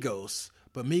as Migos,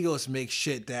 but Migos makes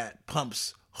shit that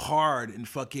pumps hard in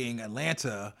fucking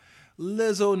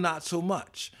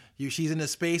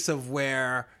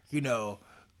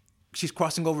she's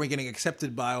crossing over and getting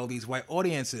accepted by all these white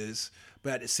audiences,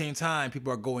 but at the same time,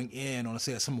 people are going in on,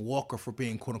 say, some Walker for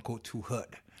being quote unquote too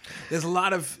hood. There's a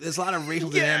lot of racial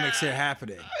dynamics here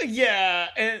happening. Yeah,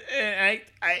 and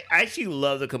I actually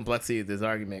love the complexity of this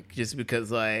argument just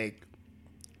because like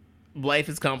life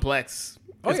is complex.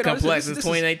 It's complex. It's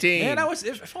 2019. Man, if I was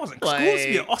in school, this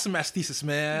would be an awesome ass thesis,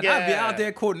 man. Yeah. I'd be out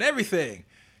there quoting everything.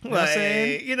 You know what I'm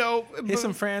saying? You know, here's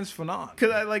some friends for not. Because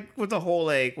I like with the whole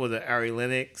like was it Ari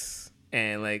Lennox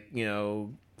and like you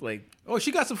know like. Oh,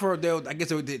 she got some for I guess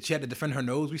she had to defend her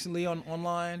nose recently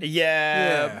online.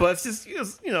 Yeah, but it's just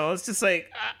you know it's just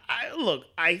like look.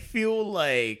 I feel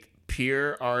like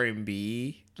pure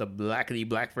R&B, the blackity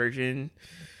black version.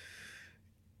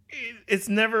 It's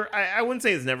never. I wouldn't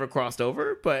say it's never crossed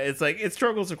over, but it's like it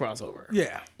struggles to cross over.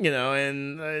 Yeah, you know,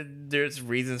 and there's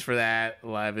reasons for that. A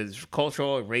lot of it's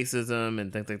cultural and racism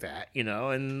and things like that. You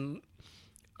know, and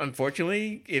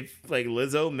unfortunately, if like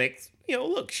Lizzo makes, you know,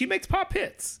 look, she makes pop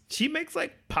hits. She makes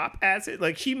like pop acid.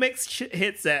 Like she makes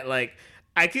hits that like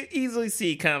I could easily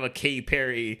see kind of a Katy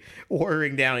Perry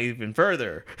watering down even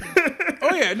further.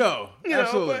 Oh yeah, no, you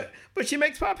absolutely. Know, but she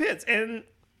makes pop hits and.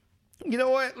 You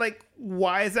know what? Like,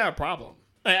 why is that a problem?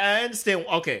 I understand.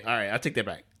 Okay, all right, I'll take that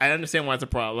back. I understand why it's a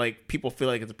problem. Like, people feel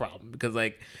like it's a problem because,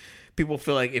 like, people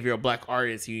feel like if you're a black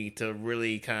artist, you need to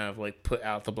really kind of like put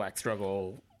out the black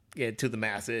struggle to the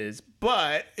masses.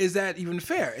 But is that even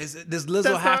fair? Does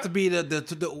Lizzo have to be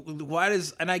the why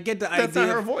does? And I get the idea. That's not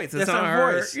her voice. That's not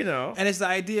her voice. You know. And it's the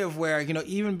idea of where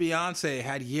even Beyonce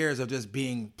had years of just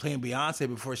playing Beyonce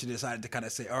before she decided to kind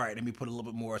of say, all right, let me put a little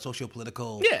bit more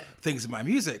socio-political things in my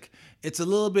music. It's a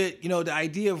little bit the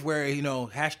idea of where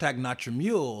hashtag not your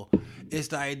mule is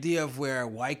the idea of where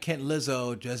why can't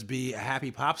Lizzo just be a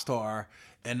happy pop star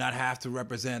and not have to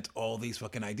represent all these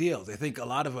fucking ideals. I think a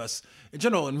lot of us, in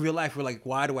general, in real life, we're like,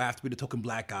 why do I have to be the token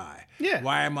black guy? Yeah.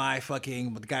 Why am I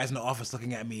the guys in the office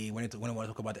looking at me when I want to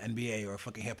talk about the NBA or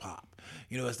fucking hip hop?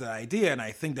 It's the idea, and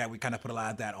I think that we kind of put a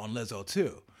lot of that on Lizzo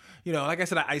too. Like I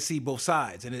said, I see both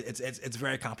sides, and it's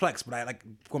very complex. But I like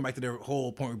going back to the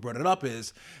whole point we brought it up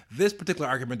is this particular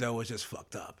argument though is just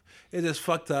fucked up. It's just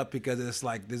fucked up because it's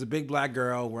like there's a big black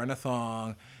girl wearing a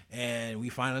thong, and we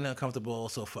find it uncomfortable.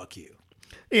 So fuck you.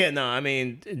 Yeah, no, I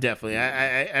mean, definitely.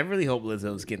 I really hope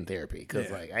Lizzo's getting therapy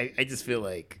because, like, I just feel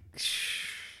like,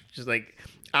 just like,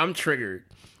 I'm triggered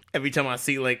every time I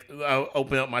see, like, I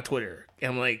open up my Twitter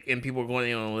and I'm like, and people are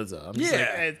going in on Lizzo. I'm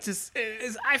just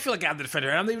like, I feel like I'm the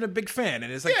defender. I'm not even a big fan,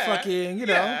 and it's like fucking,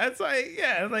 Yeah, it's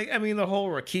like, I mean, the whole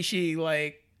Rikishi,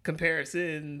 like,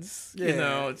 comparisons,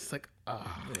 it's like,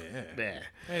 man.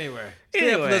 Anyway,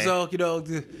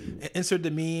 Lizzo, insert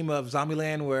the meme of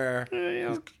Zombieland where.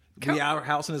 Our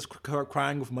house is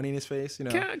crying with money in his face.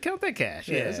 Count that cash.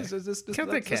 Yeah, count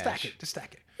that cash. Just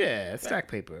stack it. Yeah, stack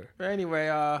paper. Anyway,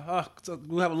 so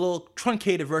we'll have a little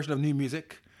truncated version of new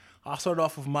music. I'll start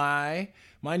off with my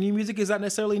new music is not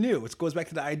necessarily new. It goes back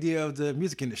to the idea of the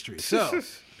music industry. So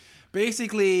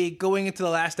basically, going into the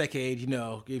last decade,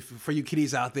 for you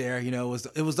kiddies out there, it was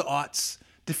the aughts,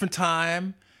 different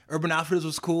time. Urban Outfitters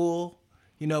was cool.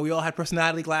 We all had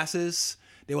personality glasses.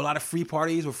 There were a lot of free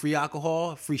parties with free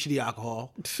alcohol, free shitty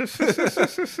alcohol.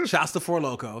 Shouts to Four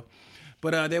Loko.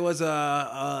 But there was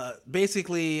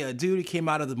basically a dude who came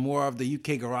out of the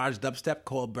UK garage dubstep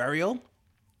called Burial.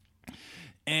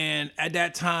 And at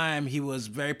that time, he was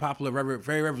very popular,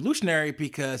 very revolutionary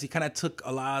because he kind of took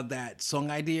a lot of that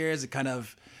song ideas and kind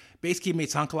of basically made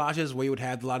song collages where you would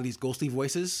have a lot of these ghostly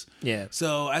voices. Yeah.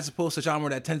 So as opposed to genre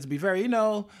that tends to be very, I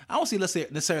don't see, let's say,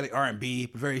 necessarily R&B,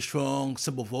 but very strong,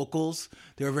 simple vocals.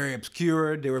 They were very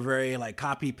obscure. They were very, like,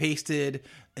 copy-pasted,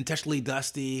 intentionally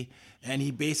dusty. And he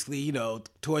basically,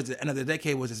 towards the end of the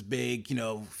decade was this big,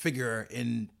 figure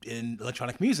in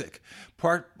electronic music.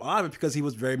 A lot of it because he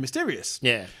was very mysterious.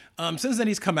 Yeah. Since then,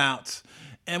 he's come out.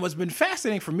 And what's been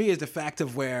fascinating for me is the fact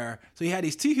of so he had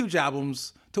these two huge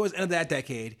albums towards the end of that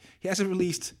decade. He hasn't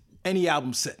released any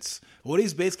album since. What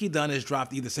he's basically done is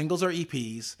dropped either singles or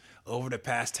EPs over the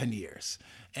past 10 years.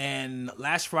 And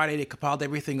last Friday, they compiled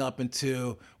everything up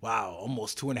into,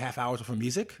 almost 2.5 hours worth of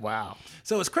music. Wow.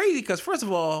 So it's crazy because, first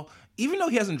of all, even though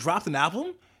he hasn't dropped an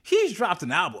album, he's dropped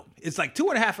an album. It's like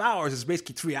 2.5 hours is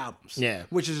basically 3 albums. Yeah.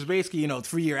 Which is basically,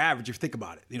 3-year average if you think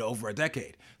about it, over a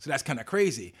decade. So that's kind of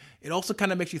crazy. It also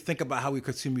kind of makes you think about how we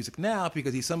consume music now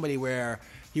because he's somebody where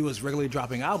he was regularly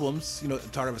dropping albums, at the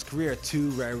start of his career,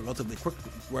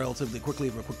 relatively quickly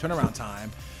for a quick turnaround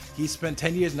time. He spent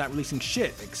 10 years not releasing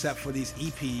shit except for these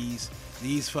EPs,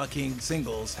 these fucking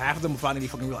singles. Half of them without any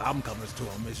fucking real album covers to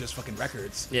them. It's just fucking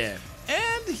records. Yeah.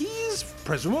 And he's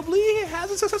presumably has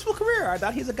a successful career. I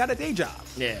thought he's got a day job.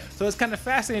 Yeah. So it's kind of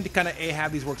fascinating to kind of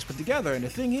have these works put together. And the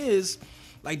thing is,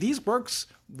 like, these works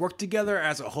work together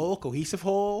as a whole, cohesive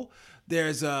whole.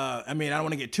 There's I don't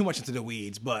want to get too much into the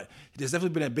weeds, but there's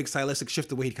definitely been a big stylistic shift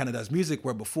the way he kind of does music,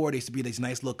 where before there used to be these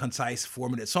nice little concise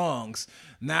 4-minute songs.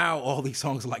 Now all these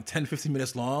songs are like 10, 15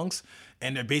 minutes longs,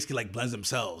 and they're basically like blends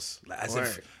themselves.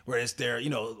 Whereas they're,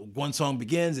 one song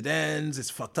begins, it ends,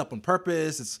 it's fucked up on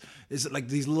purpose. It's like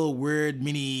these little weird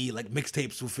mini like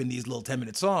mixtapes within these little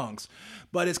 10-minute songs.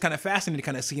 But it's kind of fascinating to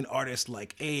kind of see an artist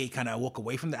like kind of walk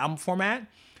away from the album format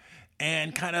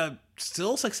and kind of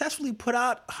still successfully put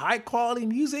out high quality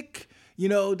music,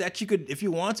 that you could, if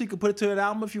you want to, you could put it to an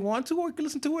album if you want to, or you could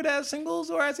listen to it as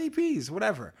singles or as EPs,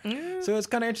 whatever. Mm. So it's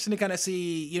kind of interesting to kind of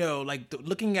see,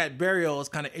 looking at Burial, it's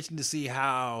kind of interesting to see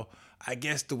how, I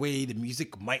guess, the way the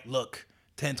music might look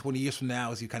 10, 20 years from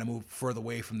now as you kind of move further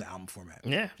away from the album format.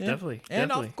 Yeah, definitely.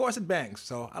 And of course it bangs,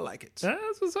 so I like it.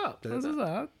 That's what's up.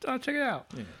 I'll check it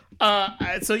out.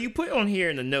 Yeah. So you put on here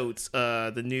in the notes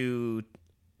the new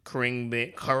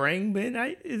Khruangbin.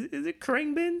 Is it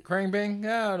Khruangbin? Khruangbin?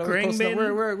 Yeah, no,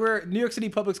 Khruangbin. We're New York City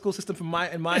public school system from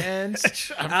my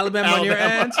ends. Alabama on your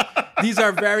ends. These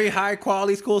are very high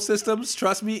quality school systems.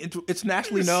 Trust me, it's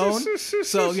nationally known.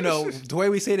 So the way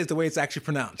we say it is the way it's actually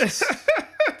pronounced.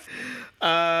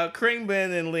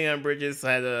 Khruangbin and Leon Bridges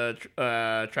had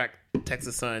a track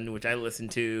Texas Sun, which I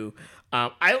listened to.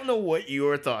 I don't know what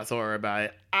your thoughts are about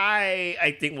it.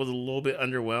 I think was a little bit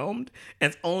underwhelmed,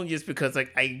 and it's only just because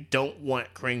I don't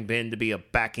want Khruangbin to be a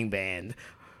backing band.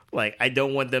 Like, I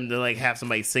don't want them to have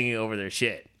somebody singing over their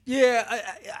shit. Yeah,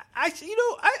 it's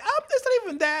not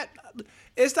even that.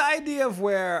 It's the idea of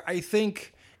where I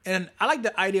think, and I like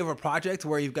the idea of a project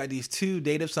where you've got these two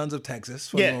native sons of Texas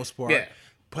for the most part. Yeah.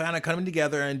 Kind of coming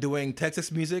together and doing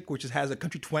Texas music, which has a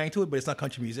country twang to it, but it's not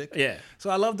country music. Yeah. So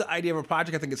I love the idea of a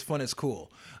project. I think it's fun. It's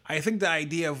cool. I think the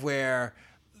idea of where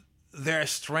their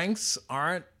strengths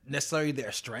aren't necessarily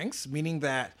their strengths, meaning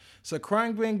that, so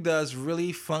Khruangbin does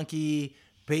really funky,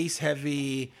 bass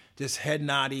heavy, just head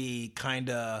noddy kind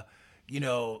of,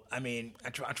 I'm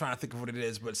trying to think of what it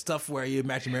is, but stuff where you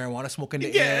imagine marijuana smoke in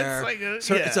the air. It's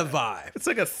a vibe. It's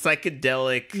like a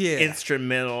psychedelic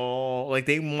instrumental. Like,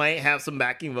 they might have some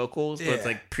backing vocals, but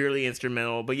it's purely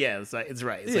instrumental. But it's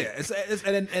right.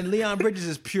 And Leon Bridges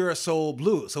is pure soul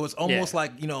blues. So it's almost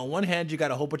like, on one hand, you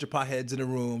got a whole bunch of potheads in a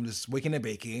room just waking and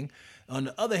baking. On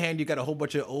the other hand, you got a whole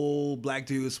bunch of old black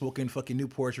dudes smoking fucking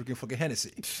Newports, drinking fucking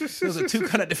Hennessy. Those are two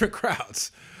kind of different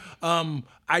crowds.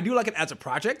 I do like it as a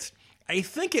project. I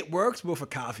think it works, but with a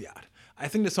caveat. I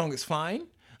think the song is fine.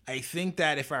 I think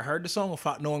that if I heard the song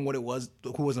without knowing what it was,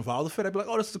 who was involved with it, I'd be like,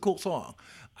 oh, this is a cool song.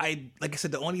 Like I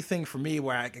said, the only thing for me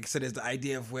where, like I said, is the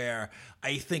idea of where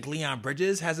I think Leon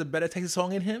Bridges has a better Texas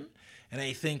song in him, and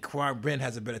I think Khruangbin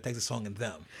has a better Texas song in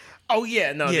them. Oh,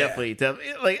 yeah, no, definitely.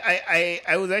 Like,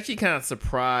 I was actually kind of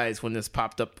surprised when this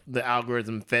popped up. The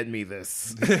algorithm fed me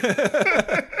this.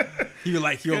 You'll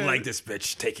like this,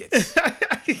 bitch. Take it.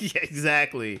 Yeah,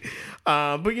 exactly.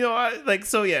 But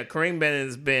Khruangbin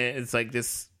has been. It's like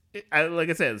this. Like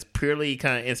I said, it's purely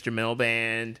kind of instrumental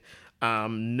band.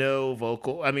 No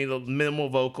vocal. I mean, minimal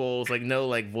vocals. Like, no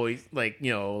voice.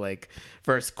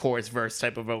 Verse, chorus, verse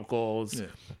type of vocals. Yeah.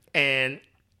 And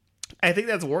I think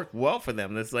that's worked well for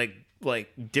them. That's like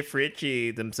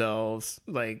differentiate themselves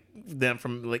them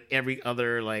from every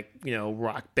other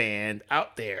rock band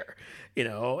out there,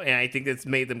 and I think it's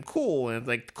made them cool, and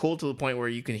it's cool to the point where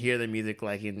you can hear their music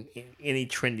in any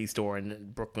trendy store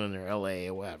in Brooklyn or LA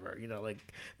or whatever,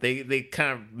 they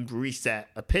kind of reach that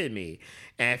epitome,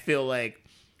 and I feel like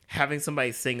having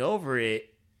somebody sing over it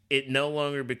no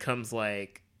longer becomes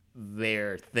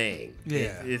their thing.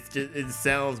 Yeah, it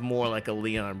sounds more like a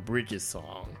Leon Bridges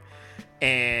song.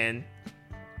 And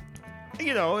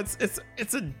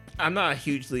I'm not a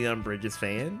huge Leon Bridges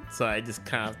fan, so I just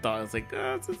kind of thought it's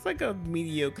like a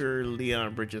mediocre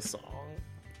Leon Bridges song.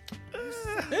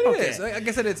 It is. Like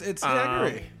I said, it's I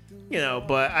agree.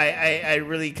 But I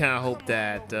really kind of hope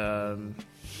that I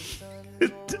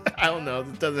don't know,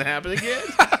 it doesn't happen again.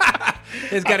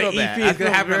 It's got an EP. It's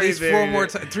gonna happen at least 3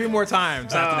 more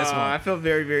times after this one. I feel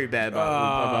very, very bad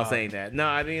about saying that. No,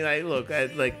 I mean,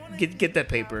 get that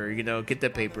paper. Get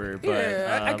that paper. But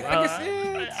I guess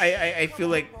I feel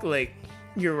like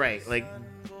you're right.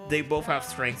 they both have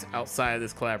strengths outside of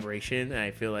this collaboration, and I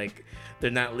feel like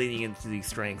they're not leaning into these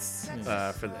strengths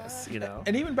for this, you know.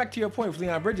 And even back to your point with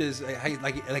Leon Bridges,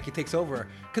 like he takes over,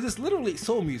 because it's literally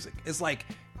soul music. It's like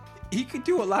he could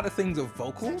do a lot of things with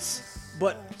vocals,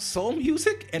 but soul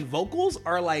music and vocals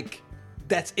are like,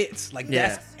 that's it. Like,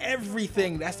 that's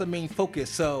everything. That's the main focus.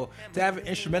 So to have an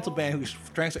instrumental band whose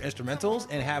strengths are instrumentals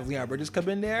and have Leon Bridges come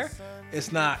in there,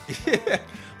 it's not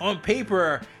on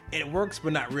paper it works,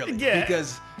 but not really. Yeah.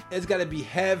 Because it's got to be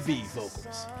heavy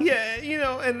vocals. Yeah, you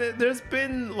know, and there's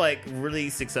been like really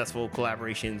successful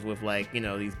collaborations with like, you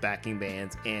know, these backing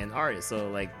bands and artists. So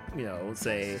like, you know,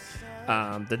 say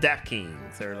the Dap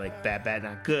Kings or like Bad Bad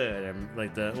Not Good, or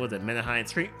like the Menaheim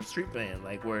Street Band,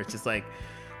 like where it's just like.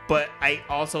 But I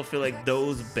also feel like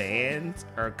those bands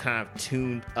are kind of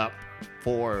tuned up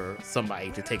for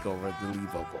somebody to take over the lead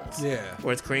vocals. Yeah.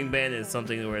 Whereas Cream Band is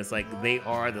something where it's like they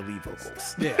are the lead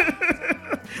vocals.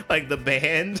 Yeah. Like the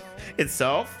band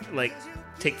itself, like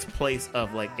takes place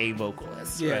of like a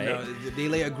vocalist. Yeah, right? no, they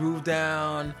lay a groove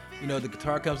down. You know, the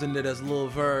guitar comes in there, does a little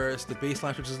verse. The bass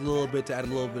line switches a little bit to add a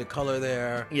little bit of color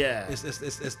there. Yeah, it's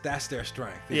that's their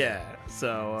strength. Yeah.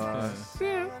 So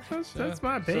that's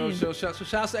my opinion. So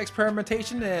shouts to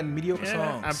experimentation and mediocre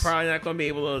songs. I'm probably not going to be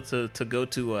able to go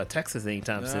to Texas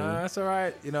anytime soon. That's all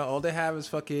right. You know, all they have is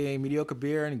fucking mediocre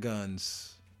beer and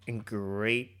guns and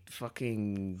great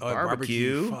fucking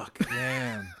barbecue. Fuck,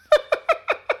 man.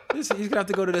 He's gonna have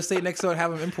to go to the state next door and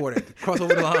have them imported, cross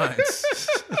over the lines.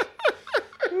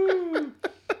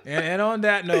 And on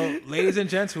that note, ladies and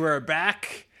gents, we're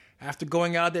back after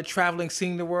going out there traveling,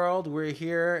 seeing the world. We're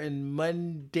here in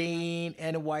mundane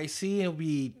NYC, and we'll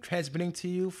be transmitting to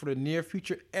you for the near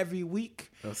future every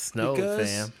week. The snow,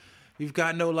 fam. We've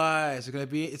got no lies.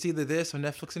 It's either this or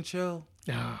Netflix and chill.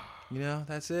 You know,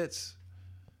 that's it.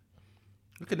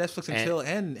 We could Netflix and chill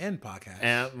and podcast.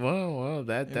 And well,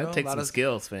 that takes some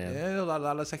skills, fam. Yeah, a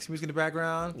lot of sexy music in the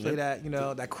background. Play that, you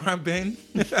know, that crumb bin.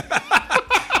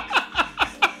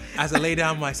 As I lay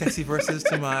down my sexy verses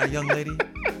to my young lady.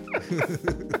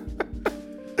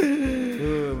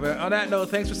 Ooh, but on that note,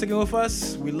 thanks for sticking with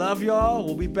us. We love y'all.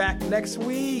 We'll be back next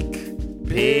week.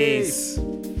 Peace.